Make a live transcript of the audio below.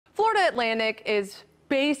Florida Atlantic is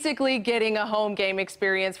basically getting a home game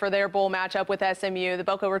experience for their bowl matchup with SMU. The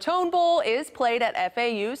Boca Raton Bowl is played at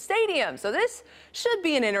FAU Stadium, so this should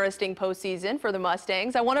be an interesting postseason for the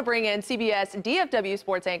Mustangs. I want to bring in CBS DFW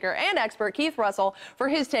sports anchor and expert Keith Russell for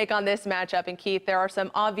his take on this matchup. And Keith, there are some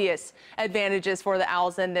obvious advantages for the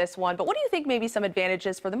Owls in this one, but what do you think maybe some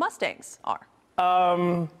advantages for the Mustangs are?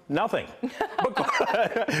 Nothing.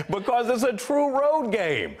 Because it's a true road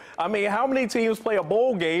game. I mean, how many teams play a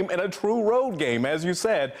bowl game in a true road game? As you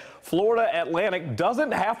said, Florida Atlantic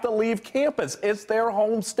doesn't have to leave campus. It's their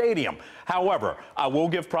home stadium. However, I will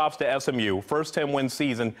give props to SMU. First 10-win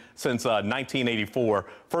season since 1984.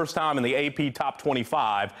 First time in the AP Top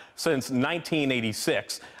 25 since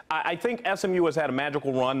 1986. I think SMU has had a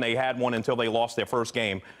magical run. They had one until they lost their first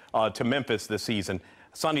game to Memphis this season.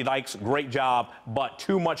 Sonny Dykes, great job, but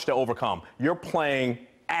too much to overcome. You're playing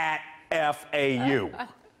at FAU.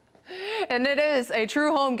 And it is a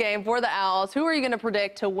true home game for the Owls. Who are you going to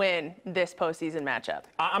predict to win this postseason matchup?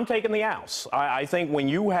 I'm taking the Owls. I think when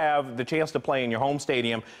you have the chance to play in your home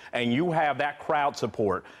stadium and you have that crowd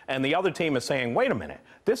support and the other team is saying, wait a minute,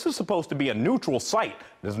 this is supposed to be a neutral site.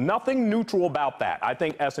 There's nothing neutral about that. I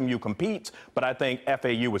think SMU competes, but I think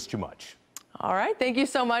FAU is too much. All right. Thank you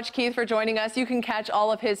so much, Keith, for joining us. You can catch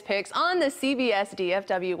all of his picks on the CBS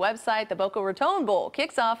DFW website. The Boca Raton Bowl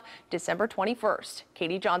kicks off December 21st.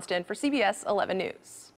 Katie Johnston for CBS 11 News.